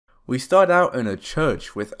We start out in a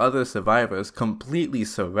church with other survivors completely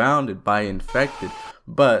surrounded by infected,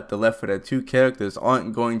 but the Left 4 Dead 2 characters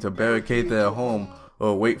aren't going to barricade their home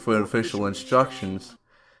or wait for official instructions.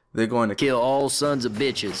 They're going to kill all sons of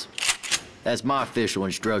bitches. That's my official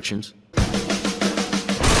instructions.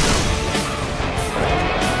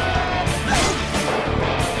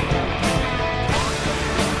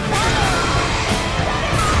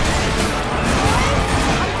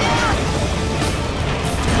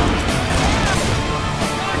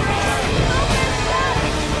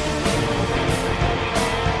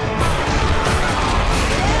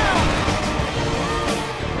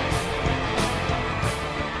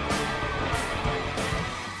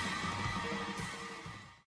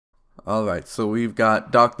 Alright, so we've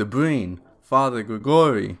got Dr. Breen, Father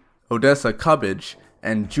Grigori, Odessa Cubbage,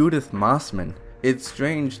 and Judith Mossman. It's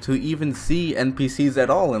strange to even see NPCs at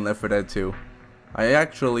all in Left 4 Dead 2. I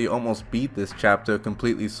actually almost beat this chapter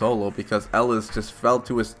completely solo because Ellis just fell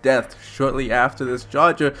to his death shortly after this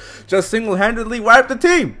charger just single-handedly wiped the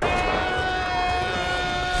team!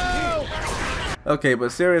 Okay,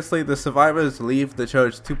 but seriously, the survivors leave the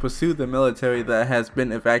church to pursue the military that has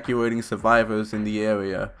been evacuating survivors in the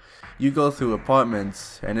area. You go through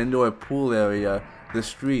apartments, an indoor pool area, the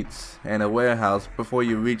streets, and a warehouse before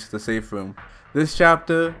you reach the safe room. This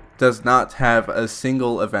chapter does not have a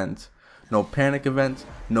single event. No panic event,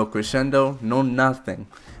 no crescendo, no nothing.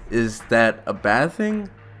 Is that a bad thing?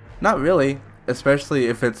 Not really, especially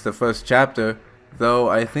if it's the first chapter, though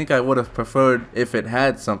I think I would have preferred if it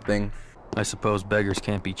had something. I suppose beggars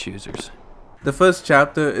can't be choosers. The first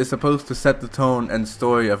chapter is supposed to set the tone and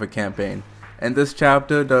story of a campaign, and this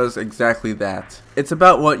chapter does exactly that. It's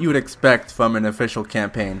about what you would expect from an official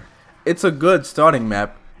campaign. It's a good starting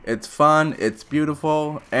map, it's fun, it's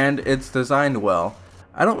beautiful, and it's designed well.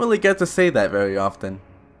 I don't really get to say that very often.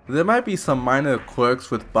 There might be some minor quirks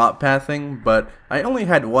with bot pathing, but I only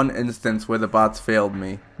had one instance where the bots failed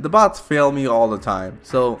me. The bots fail me all the time,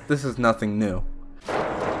 so this is nothing new.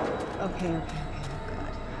 Okay, God.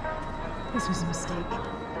 This was a mistake.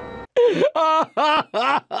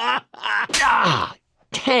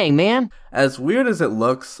 Dang, man. As weird as it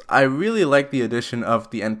looks, I really like the addition of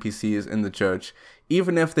the NPCs in the church,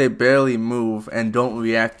 even if they barely move and don't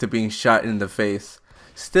react to being shot in the face.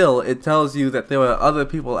 Still, it tells you that there are other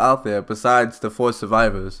people out there besides the 4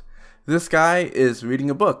 survivors. This guy is reading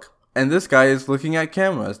a book, and this guy is looking at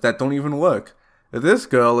cameras that don't even work. This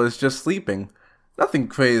girl is just sleeping. Nothing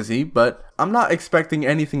crazy, but I'm not expecting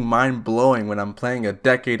anything mind-blowing when I'm playing a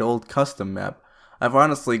decade-old custom map. I've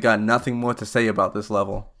honestly got nothing more to say about this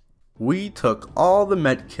level. We took all the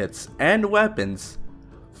medkits and weapons.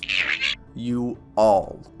 You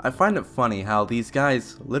all. I find it funny how these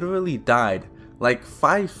guys literally died like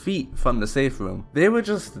 5 feet from the safe room. They were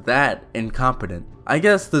just that incompetent. I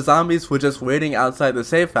guess the zombies were just waiting outside the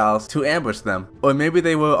safe house to ambush them. Or maybe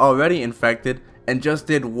they were already infected and just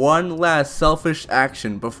did one last selfish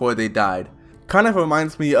action before they died. Kind of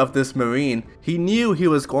reminds me of this Marine. He knew he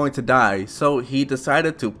was going to die, so he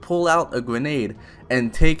decided to pull out a grenade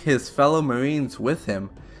and take his fellow Marines with him.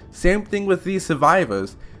 Same thing with these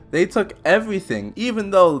survivors. They took everything, even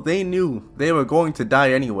though they knew they were going to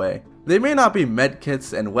die anyway. There may not be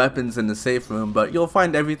medkits and weapons in the safe room, but you'll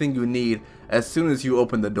find everything you need as soon as you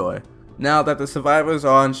open the door. Now that the survivors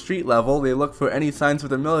are on street level, they look for any signs of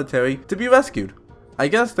the military to be rescued. I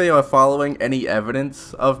guess they are following any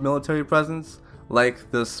evidence of military presence, like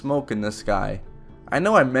the smoke in the sky. I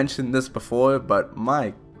know I mentioned this before, but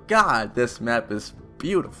my god, this map is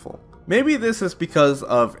beautiful. Maybe this is because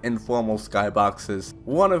of informal skyboxes,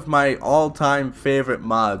 one of my all-time favorite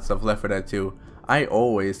mods of Left 4 Dead 2. I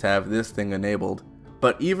always have this thing enabled,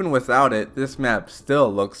 but even without it, this map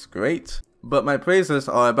still looks great. But my praises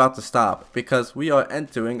are about to stop, because we are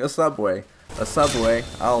entering a subway. A subway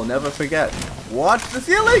I'll never forget. Watch the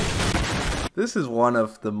ceiling! This is one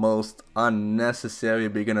of the most unnecessary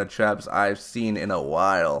beginner traps I've seen in a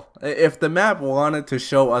while. If the map wanted to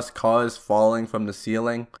show us cars falling from the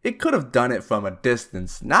ceiling, it could have done it from a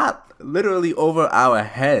distance, not literally over our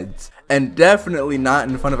heads. And definitely not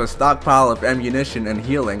in front of a stockpile of ammunition and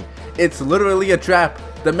healing. It's literally a trap.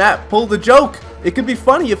 The map pulled a joke. It could be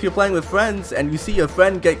funny if you're playing with friends and you see your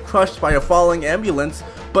friend get crushed by a falling ambulance,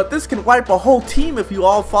 but this can wipe a whole team if you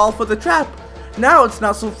all fall for the trap. Now it's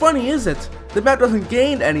not so funny, is it? The map doesn't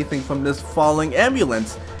gain anything from this falling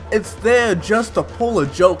ambulance. It's there just to pull a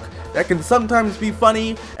joke that can sometimes be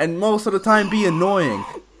funny and most of the time be annoying.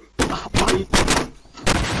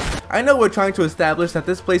 I know we're trying to establish that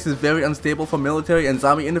this place is very unstable for military and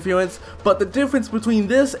zombie interference, but the difference between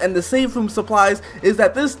this and the safe room supplies is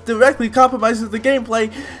that this directly compromises the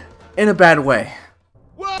gameplay in a bad way.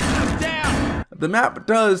 The map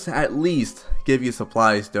does at least give you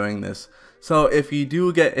supplies during this, so if you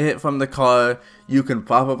do get hit from the car, you can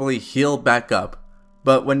probably heal back up.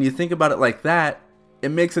 But when you think about it like that, it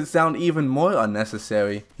makes it sound even more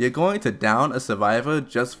unnecessary. You're going to down a survivor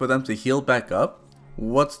just for them to heal back up?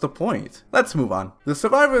 What's the point? Let's move on. The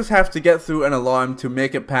survivors have to get through an alarm to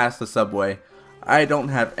make it past the subway. I don't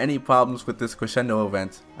have any problems with this crescendo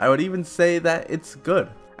event. I would even say that it's good.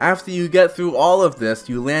 After you get through all of this,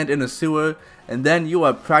 you land in a sewer, and then you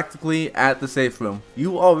are practically at the safe room.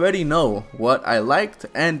 You already know what I liked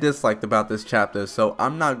and disliked about this chapter, so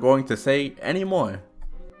I'm not going to say any more.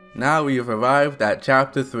 Now we've arrived at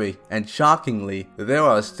chapter 3, and shockingly, there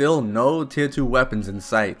are still no tier 2 weapons in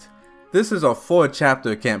sight. This is a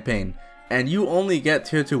 4-chapter campaign, and you only get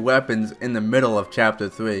tier 2 weapons in the middle of chapter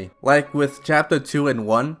 3. Like with chapter 2 and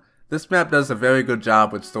 1, this map does a very good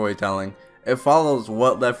job with storytelling. It follows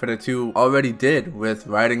what Left 4 Dead 2 already did with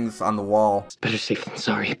writings on the wall. Better safe than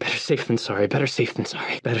sorry, better safe than sorry, better safe than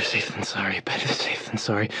sorry, better safe than sorry, better safe than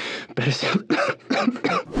sorry, better safe.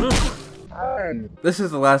 This is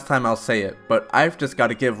the last time I'll say it, but I've just got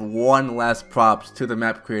to give one last props to the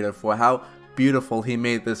map creator for how beautiful he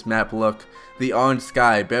made this map look. The orange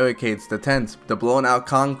sky, barricades, the tents, the blown out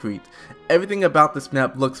concrete, everything about this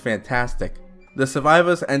map looks fantastic. The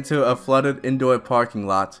survivors enter a flooded indoor parking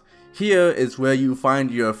lot. Here is where you find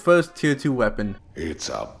your first tier 2 weapon. It's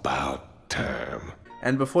about time.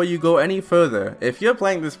 And before you go any further, if you're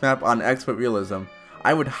playing this map on Expert Realism,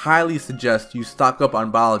 I would highly suggest you stock up on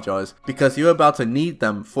bottle jars because you're about to need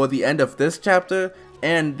them for the end of this chapter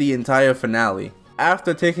and the entire finale.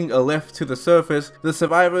 After taking a lift to the surface, the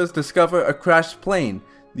survivors discover a crashed plane.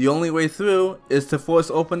 The only way through is to force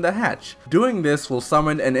open the hatch. Doing this will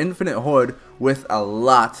summon an infinite horde with a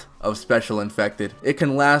lot of special infected. It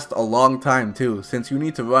can last a long time too, since you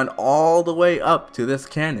need to run all the way up to this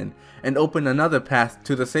cannon and open another path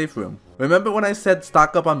to the safe room. Remember when I said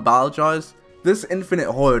stock up on bottle jars? This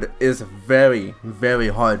infinite horde is very, very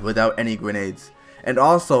hard without any grenades. And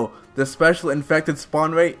also, the special infected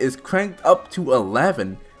spawn rate is cranked up to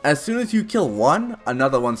 11. As soon as you kill one,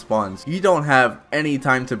 another one spawns. You don't have any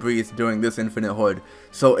time to breathe during this infinite horde,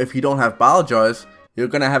 so if you don't have bottle jars, you're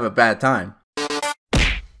gonna have a bad time.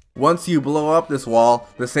 Once you blow up this wall,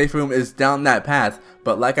 the safe room is down that path,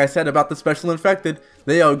 but like I said about the special infected,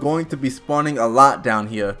 they are going to be spawning a lot down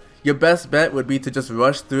here. Your best bet would be to just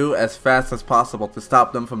rush through as fast as possible to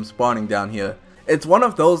stop them from spawning down here. It's one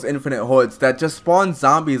of those infinite hordes that just spawn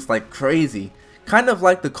zombies like crazy, kind of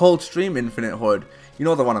like the Coldstream infinite horde. You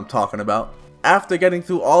know the one I'm talking about. After getting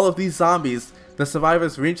through all of these zombies, the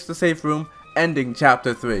survivors reach the safe room, ending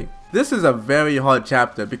chapter 3. This is a very hard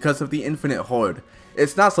chapter because of the infinite horde.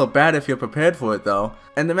 It's not so bad if you're prepared for it though,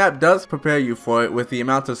 and the map does prepare you for it with the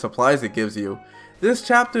amount of supplies it gives you. This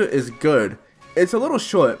chapter is good. It's a little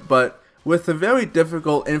short, but with the very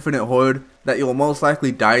difficult infinite horde that you'll most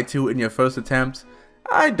likely die to in your first attempt,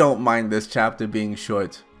 I don't mind this chapter being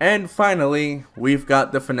short. And finally, we've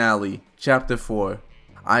got the finale, chapter 4.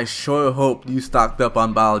 I sure hope you stocked up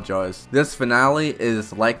on bottle jars. This finale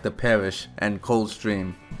is like the Parish and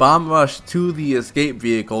Coldstream. Bomb rush to the escape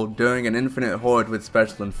vehicle during an infinite horde with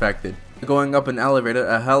special infected. Going up an elevator,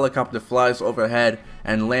 a helicopter flies overhead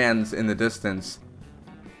and lands in the distance.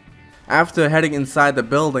 After heading inside the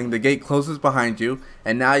building, the gate closes behind you,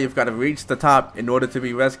 and now you've got to reach the top in order to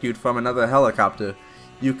be rescued from another helicopter.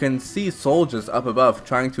 You can see soldiers up above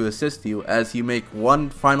trying to assist you as you make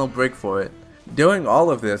one final break for it. During all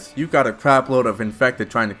of this, you've got a crap load of infected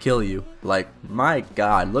trying to kill you. Like, my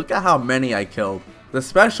god, look at how many I killed. The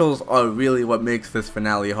specials are really what makes this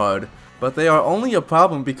finale hard, but they are only a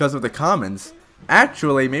problem because of the commons.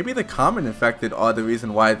 Actually, maybe the common infected are the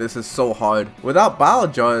reason why this is so hard. Without bottle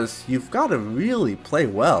jars, you've got to really play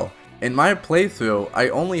well. In my playthrough, I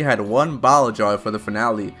only had one bottle jar for the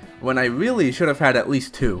finale, when I really should have had at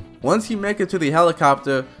least 2. Once you make it to the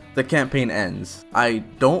helicopter, the campaign ends. I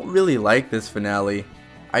don't really like this finale.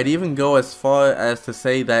 I'd even go as far as to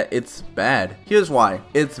say that it's bad. Here's why.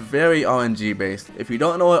 It's very RNG based. If you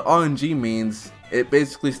don't know what RNG means, it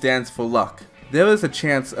basically stands for luck. There is a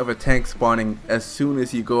chance of a tank spawning as soon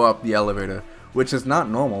as you go up the elevator, which is not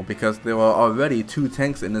normal because there are already 2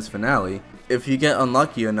 tanks in this finale. If you get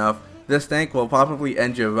unlucky enough, this tank will probably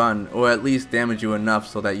end your run, or at least damage you enough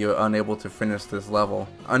so that you're unable to finish this level.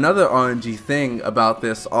 Another RNG thing about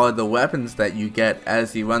this are the weapons that you get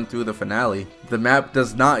as you run through the finale. The map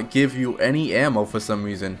does not give you any ammo for some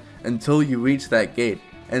reason until you reach that gate,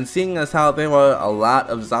 and seeing as how there are a lot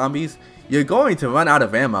of zombies, you're going to run out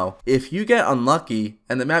of ammo. If you get unlucky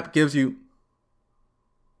and the map gives you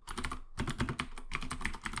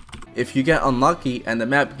If you get unlucky and the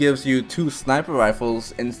map gives you 2 sniper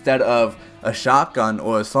rifles instead of a shotgun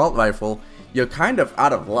or assault rifle, you're kind of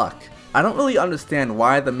out of luck. I don't really understand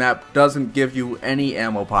why the map doesn't give you any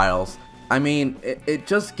ammo piles. I mean, it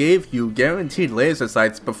just gave you guaranteed laser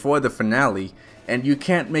sights before the finale, and you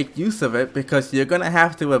can't make use of it because you're gonna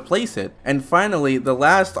have to replace it. And finally, the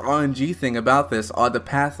last RNG thing about this are the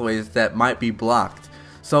pathways that might be blocked.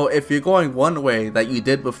 So if you're going one way that you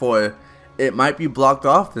did before, it might be blocked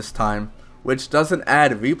off this time, which doesn't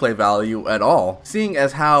add replay value at all, seeing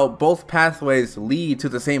as how both pathways lead to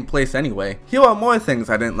the same place anyway. Here are more things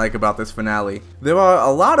I didn't like about this finale. There are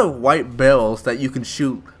a lot of white barrels that you can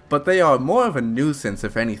shoot, but they are more of a nuisance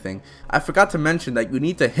if anything. I forgot to mention that you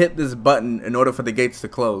need to hit this button in order for the gates to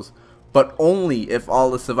close, but only if all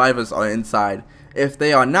the survivors are inside. If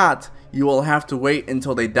they are not, you will have to wait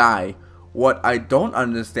until they die. What I don't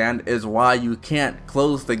understand is why you can't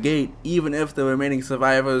close the gate even if the remaining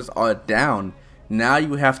survivors are down. Now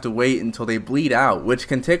you have to wait until they bleed out, which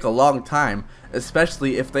can take a long time,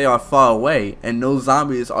 especially if they are far away and no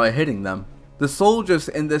zombies are hitting them. The soldiers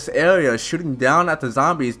in this area shooting down at the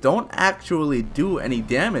zombies don't actually do any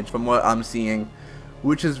damage from what I'm seeing,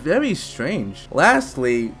 which is very strange.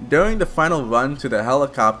 Lastly, during the final run to the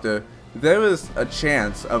helicopter, there is a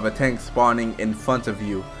chance of a tank spawning in front of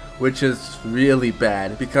you, which is really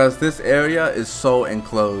bad because this area is so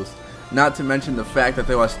enclosed, not to mention the fact that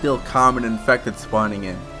there are still common infected spawning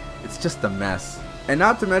in. It's just a mess. And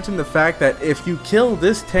not to mention the fact that if you kill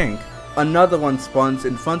this tank, another one spawns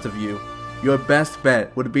in front of you. Your best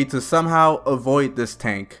bet would be to somehow avoid this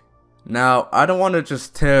tank. Now, I don't want to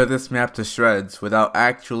just tear this map to shreds without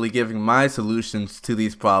actually giving my solutions to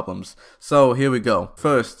these problems, so here we go.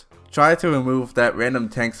 First, try to remove that random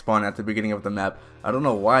tank spawn at the beginning of the map. I don't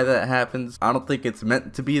know why that happens. I don't think it's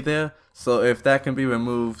meant to be there. So if that can be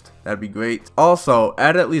removed, that'd be great. Also,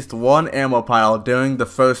 add at least 1 ammo pile during the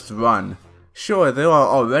first run. Sure, there are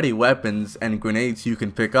already weapons and grenades you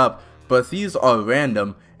can pick up, but these are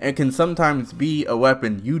random and can sometimes be a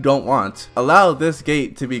weapon you don't want. Allow this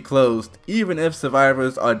gate to be closed even if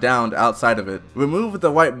survivors are downed outside of it. Remove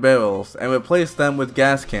the white barrels and replace them with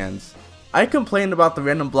gas cans. I complained about the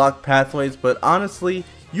random block pathways, but honestly,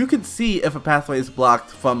 you can see if a pathway is blocked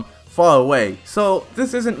from far away, so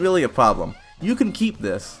this isn't really a problem. You can keep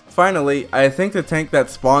this. Finally, I think the tank that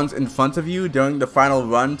spawns in front of you during the final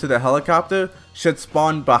run to the helicopter should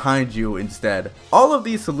spawn behind you instead. All of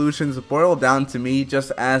these solutions boil down to me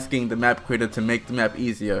just asking the map creator to make the map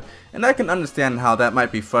easier, and I can understand how that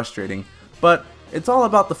might be frustrating, but it's all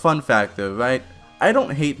about the fun factor, right? I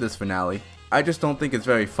don't hate this finale, I just don't think it's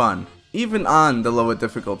very fun. Even on the lower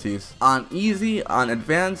difficulties. On easy, on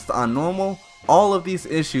advanced, on normal, all of these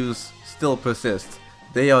issues still persist.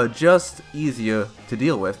 They are just easier to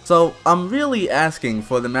deal with. So I'm really asking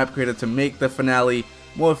for the map creator to make the finale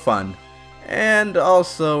more fun. And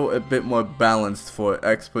also a bit more balanced for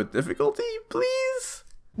expert difficulty, please?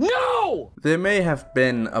 No! There may have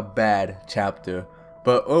been a bad chapter,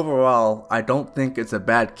 but overall, I don't think it's a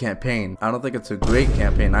bad campaign. I don't think it's a great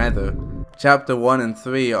campaign either. Chapter 1 and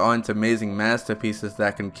 3 aren't amazing masterpieces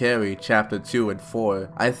that can carry Chapter 2 and 4.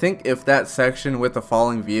 I think if that section with the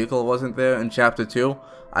falling vehicle wasn't there in Chapter 2,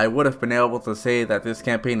 I would have been able to say that this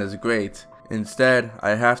campaign is great. Instead,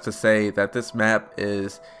 I have to say that this map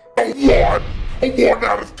is A 1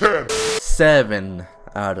 out of 10. 7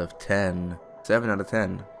 out of 10. 7 out of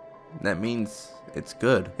 10. That means it's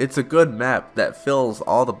good. It's a good map that fills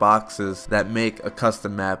all the boxes that make a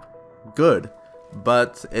custom map good.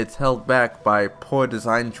 But it's held back by poor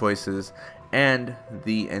design choices and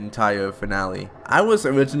the entire finale. I was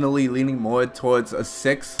originally leaning more towards a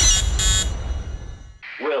 6.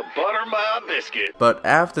 Well, butter my biscuit. But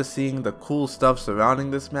after seeing the cool stuff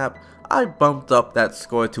surrounding this map, I bumped up that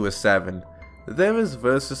score to a 7. There is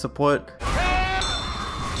versus support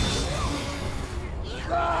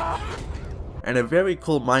and a very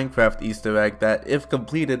cool Minecraft Easter egg that, if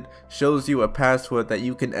completed, shows you a password that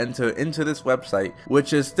you can enter into this website,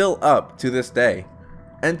 which is still up to this day.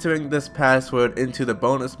 Entering this password into the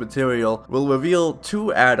bonus material will reveal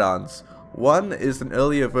 2 add-ons. One is an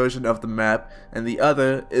earlier version of the map, and the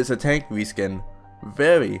other is a tank reskin.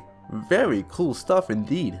 Very, very cool stuff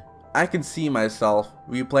indeed. I can see myself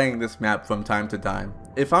replaying this map from time to time.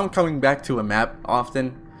 If I'm coming back to a map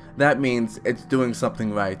often, that means it's doing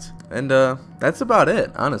something right. And that's about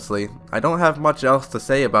it, honestly. I don't have much else to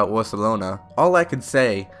say about Warcelona. All I can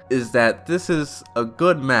say is that this is a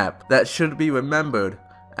good map that should be remembered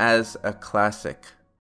as a classic.